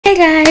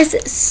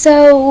guys,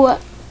 so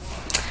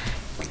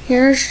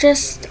here's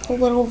just a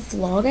little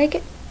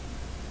vlog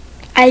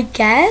I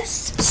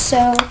guess.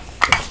 So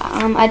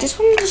I just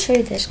wanted to show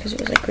you this because it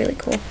was like really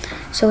cool.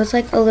 So it's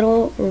like a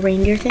little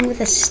reindeer thing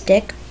with a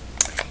stick.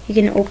 You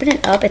can open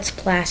it up. It's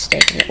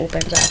plastic and it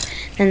opens up.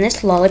 And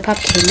this lollipop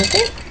came with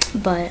it,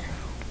 but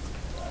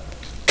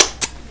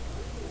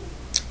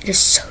it is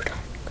so darn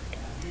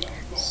good.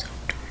 So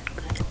darn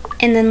good.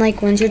 And then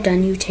like once you're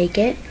done, you take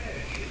it.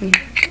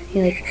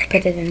 You like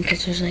put it in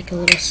because there's like a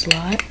little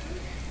slot.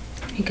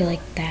 You go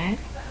like that.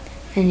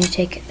 And you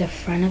take the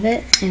front of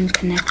it and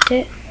connect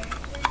it.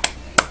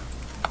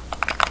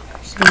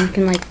 So you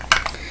can like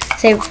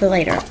save it for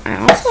later. I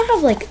also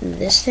have like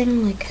this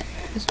thing, like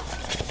this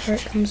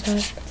part comes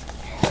up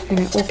and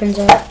it opens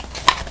up.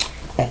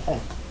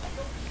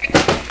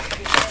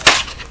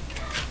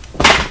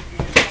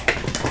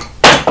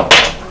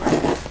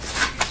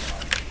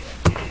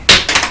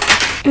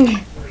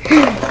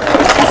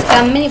 That's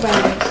got mini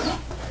brownies.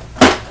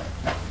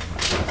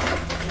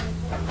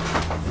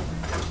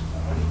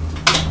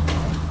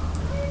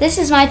 This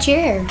is my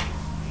chair.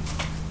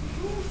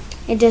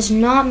 It does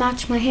not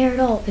match my hair at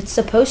all. It's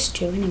supposed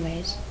to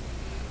anyways.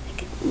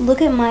 Like,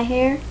 look at my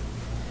hair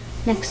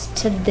next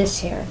to this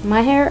hair.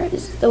 My hair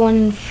is the one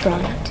in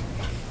front.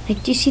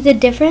 Like, do you see the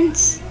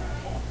difference?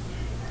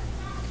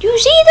 Do you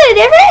see the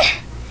difference?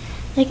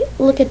 Like,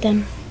 look at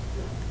them.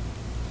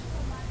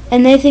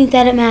 And they think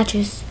that it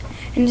matches.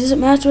 And does it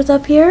match with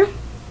up here?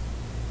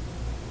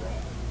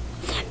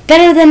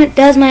 Better than it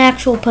does my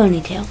actual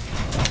ponytail.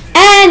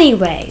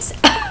 Anyways.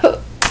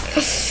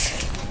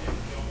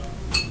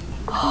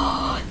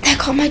 Oh, that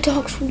got my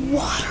dog's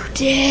water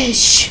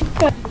dish.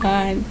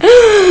 Okay.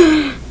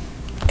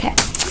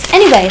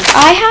 Anyways,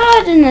 I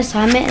had an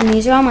assignment, and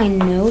these are all my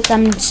notes.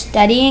 I'm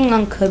studying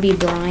on Kobe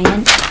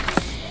Bryant.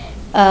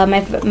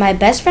 My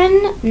best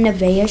friend,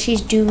 Nevaeh,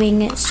 she's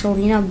doing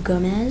Selena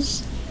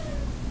Gomez.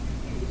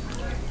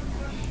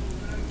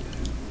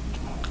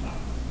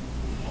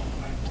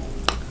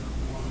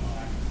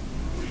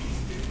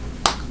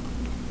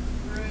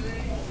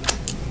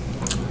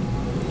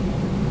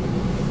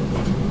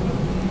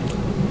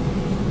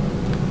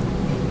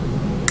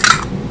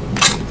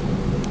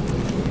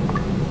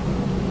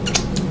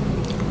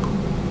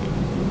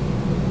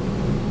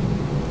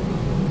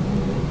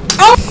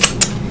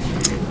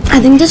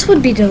 I think this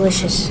would be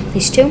delicious.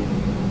 These two.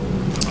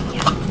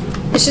 Yeah.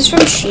 This is from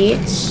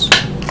Sheetz.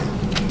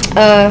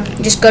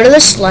 Just go to the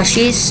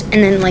slushies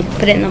and then like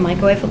put it in the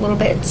microwave a little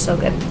bit. It's so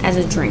good as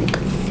a drink.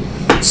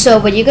 So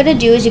what you gotta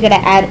do is you gotta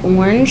add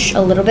orange,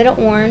 a little bit of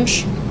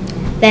orange,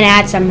 then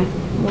add some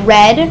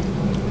red,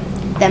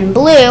 then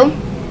blue,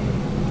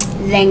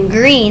 then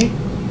green,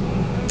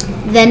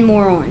 then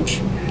more orange.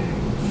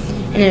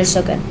 And it is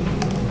so good.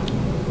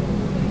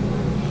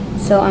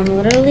 So I'm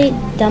literally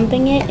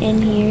dumping it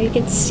in here. You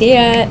can see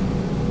it.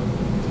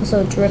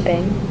 Also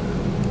dripping.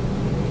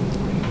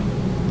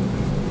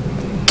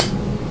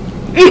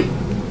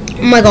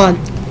 Oh my god.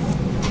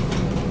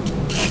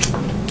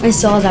 It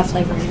still has that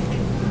flavor in it.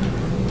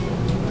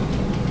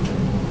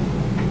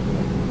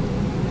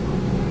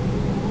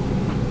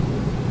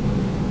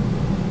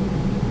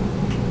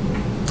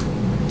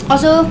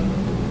 Also,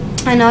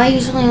 I know I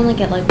usually only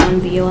get like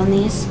one view on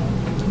these.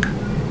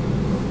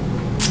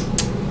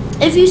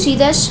 If you see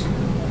this,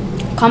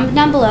 comment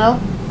down below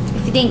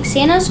if you think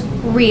Santa's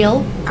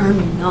real or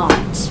not.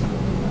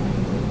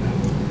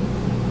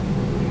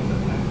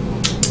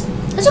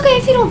 It's okay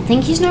if you don't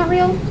think he's not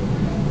real.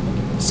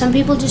 Some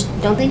people just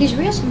don't think he's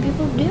real, some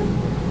people do.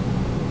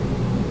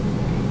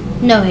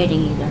 No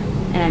hating either,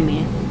 and I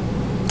mean it.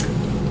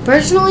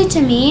 Personally,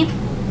 to me,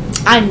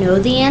 I know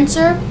the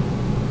answer.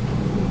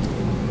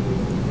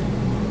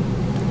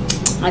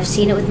 I've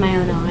seen it with my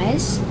own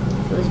eyes,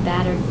 if it was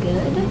bad or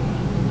good.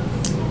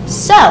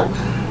 So,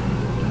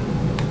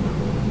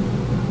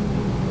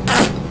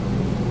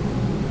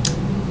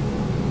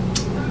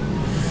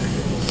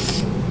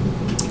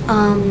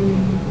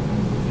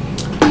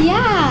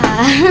 yeah.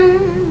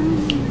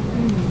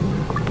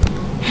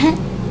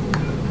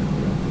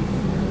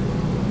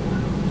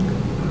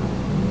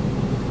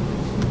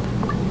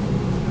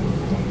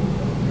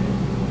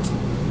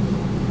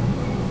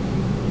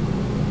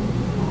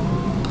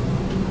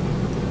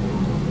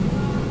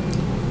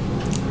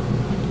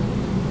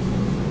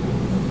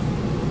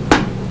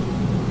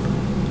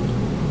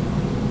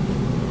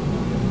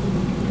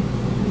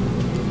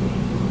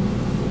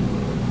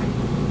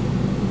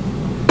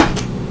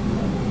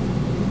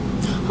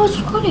 Oh, it's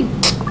recording.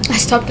 I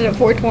stopped it at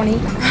 4:20.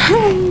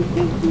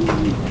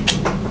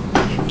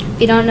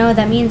 If you don't know what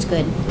that means,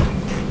 good.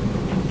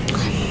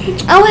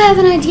 Oh, I have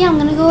an idea. I'm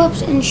gonna go up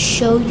and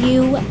show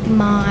you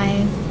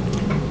my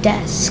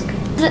desk.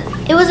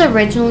 It was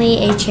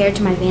originally a chair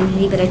to my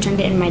vanity, but I turned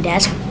it into my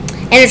desk,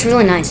 and it's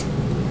really nice.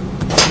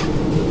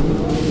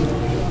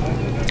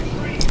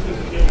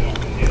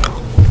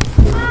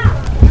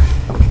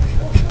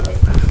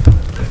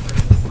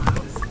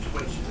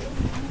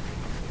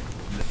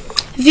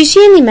 If you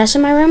see any mess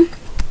in my room,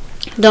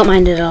 don't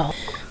mind it at all.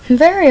 I'm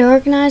very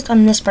organized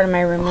on this part of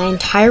my room. My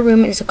entire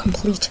room is a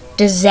complete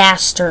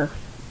disaster.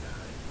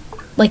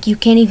 Like, you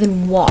can't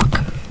even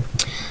walk.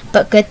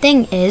 But good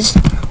thing is,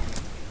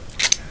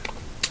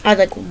 I have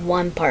like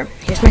one part.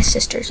 Here's my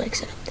sister's like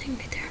setup thing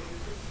right there.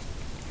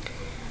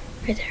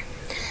 Right there.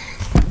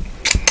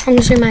 I'm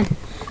gonna show you mine.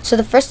 So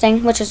the first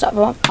thing, which is up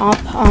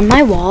on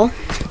my wall,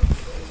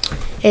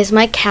 is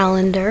my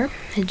calendar.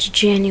 It's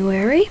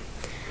January.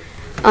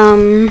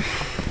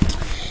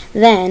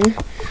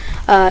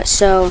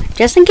 So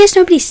just in case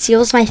nobody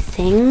steals my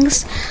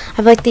things, I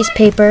have like these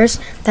papers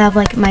that have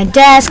like my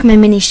desk, my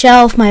mini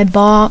shelf, my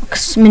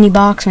mini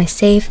box, my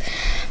safe.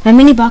 My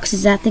mini box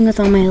is that thing with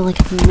all my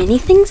like mini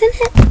things in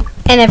it.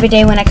 And every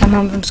day when I come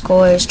home from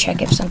school, I just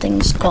check if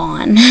something's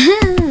gone.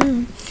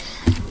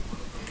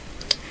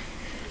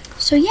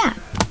 So yeah.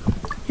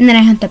 And then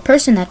I hunt the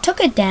person that took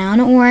it down,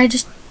 or I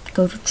just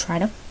go to try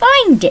to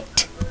find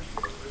it.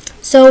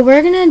 So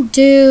we're gonna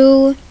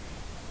do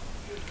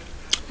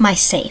my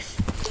safe.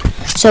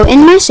 So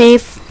in my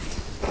safe,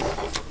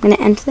 I'm going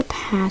to enter the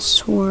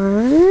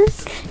password.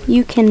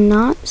 You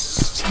cannot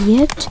see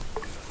it.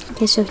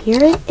 Okay, so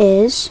here it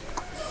is.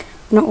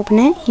 I'm going to open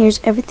it.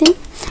 Here's everything.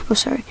 Oh,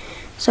 sorry.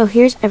 So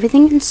here's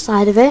everything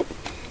inside of it.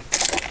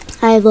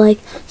 I have like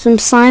some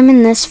slime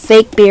in this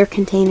fake beer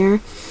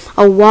container,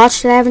 a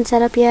watch that I haven't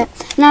set up yet,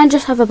 and I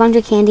just have a bunch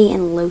of candy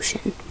and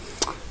lotion.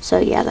 So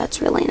yeah,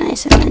 that's really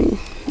nice. And then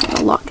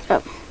I'll lock it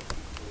up.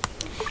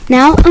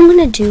 Now I'm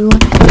going to do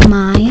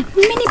my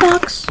mini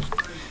box.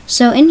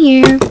 So in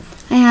here,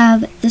 I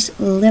have this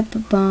lip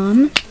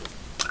balm.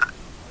 Oh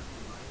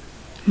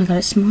my god,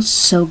 it smells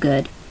so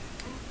good.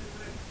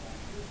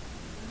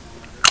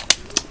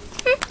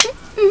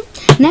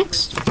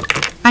 Next,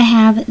 I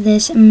have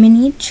this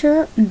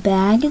miniature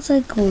bag. It's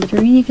like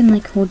glittery. You can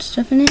like hold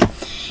stuff in it.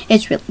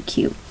 It's really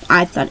cute.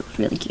 I thought it was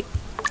really cute.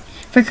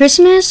 For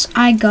Christmas,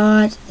 I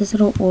got this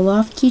little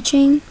Olaf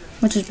keychain,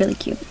 which is really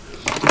cute.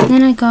 And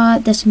then I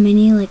got this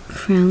mini like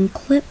crown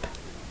clip.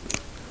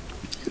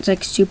 It's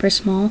like super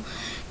small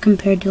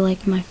compared to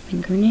like my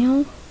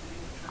fingernail.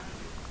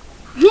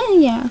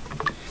 Yeah.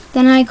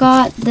 Then I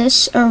got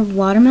this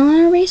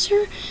watermelon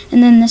eraser,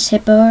 and then this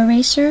hippo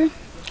eraser.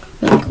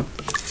 Really cool.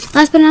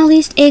 Last but not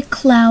least, a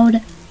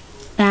cloud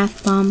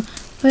bath bomb,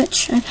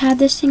 which I've had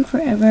this thing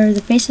forever.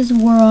 The faces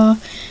wore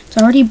off. It's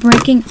already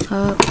breaking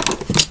up.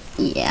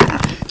 Yeah.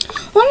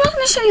 Well, I'm not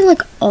going to show you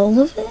like all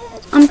of it.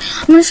 I'm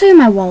going to show you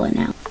my wallet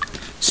now.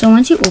 So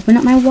once you open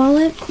up my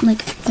wallet,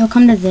 like you'll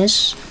come to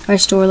this where I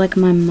store like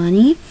my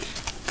money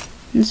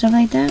and stuff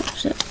like that.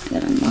 So I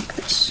gotta unlock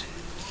this.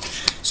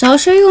 So I'll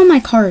show you all my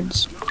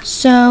cards.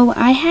 So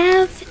I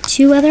have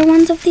 2 other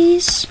ones of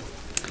these,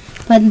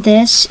 but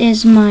this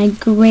is my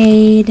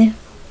grade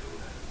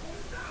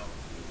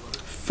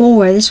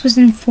 4. This was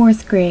in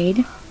 4th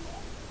grade.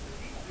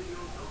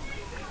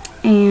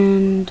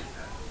 And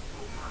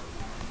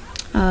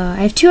I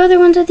have 2 other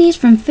ones of these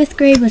from 5th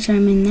grade, which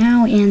I'm in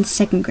now, and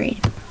 2nd grade.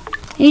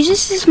 And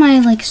this is my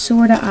like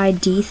sorta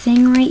ID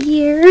thing right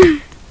here.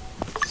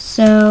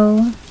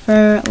 So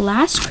for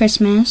last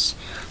Christmas,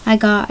 I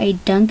got a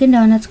Dunkin'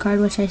 Donuts card,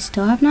 which I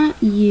still have not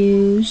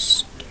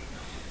used,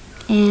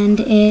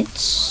 and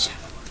it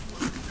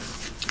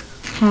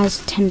has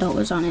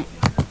 $10 on it.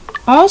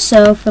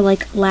 Also, for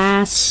like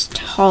last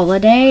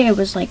holiday, it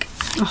was like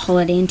a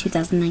holiday in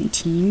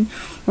 2019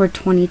 or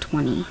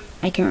 2020.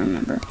 I can't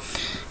remember.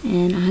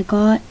 And I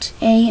got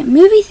a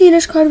movie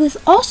theaters card with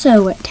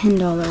also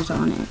 $10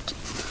 on it.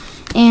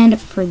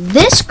 And for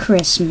this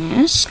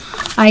Christmas,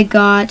 I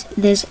got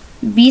this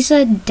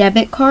Visa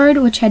debit card,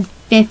 which had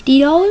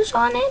 $50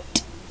 on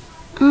it.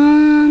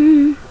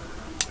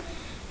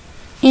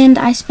 And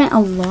I spent a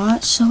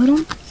lot, so I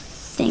don't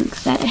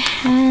think that it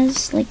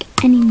has like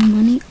any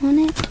money on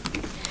it.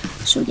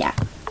 So yeah.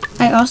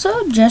 I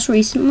also just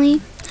recently,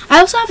 I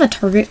also have a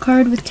Target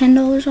card with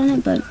 $10 on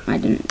it, but I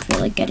didn't feel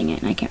like getting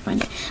it and I can't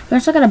find it. But I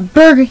also got a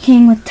Burger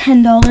King with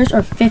 $10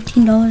 or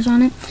 $15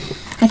 on it.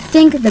 I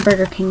think the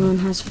Burger King one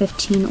has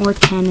 15 or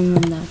 10, and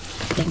then the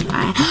thing,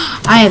 I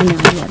have no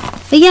idea.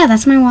 But yeah,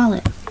 that's my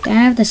wallet. Then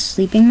I have the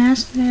sleeping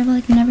mask that I've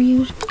like never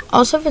used.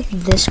 Also for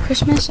this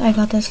Christmas, I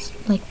got this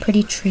like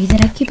pretty tree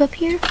that I keep up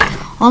here.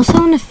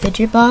 Also in a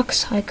fidget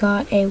box, I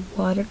got a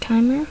water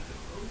timer,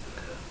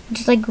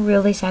 which is like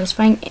really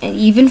satisfying. And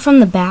even from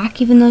the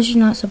back, even though she's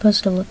not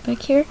supposed to look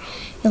back here,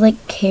 it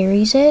like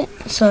carries it.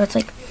 So it's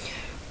like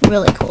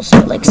really cool. So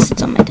it like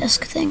sits on my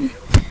desk thing.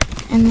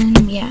 And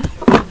then yeah,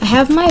 I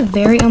have my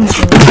very own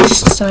brush,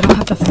 so I don't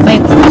have to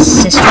fight with my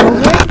sister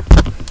over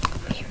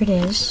it. Here it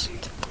is,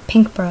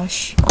 pink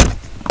brush.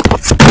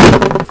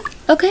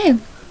 Okay,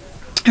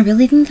 I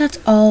really think that's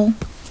all.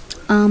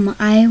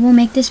 I will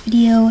make this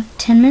video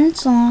 10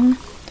 minutes long.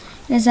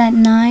 It is at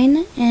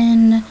 9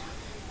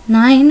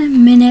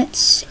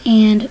 minutes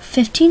and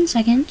 15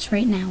 seconds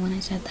right now when I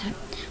said that.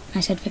 When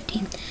I said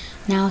 15.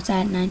 Now it's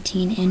at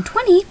 19 and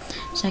 20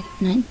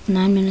 seconds,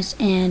 9 minutes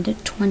and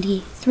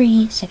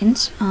 23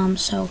 seconds.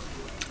 So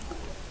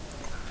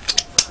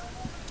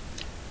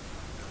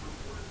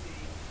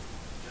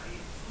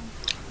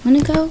I'm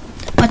gonna go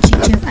watch you.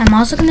 got you. I'm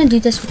also gonna do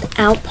this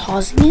without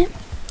pausing it,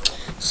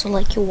 so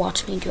like you'll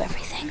watch me do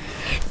everything.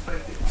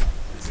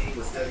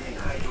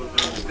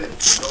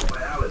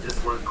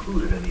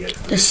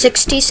 The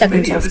 60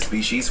 seconds Many of the left.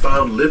 species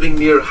found living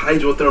near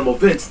hydrothermal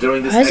vents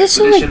during this Why is it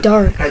so, expedition like,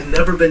 dark? had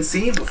never been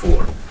seen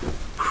before.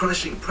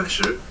 Crushing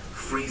pressure,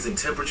 freezing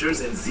temperatures,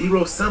 and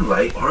zero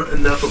sunlight aren't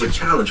enough of a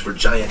challenge for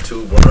giant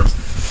tube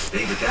worms.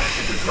 They've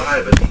adapted to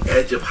thrive at the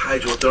edge of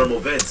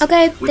hydrothermal vents.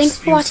 Okay, which thanks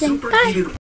for spew watching. Bye. superheated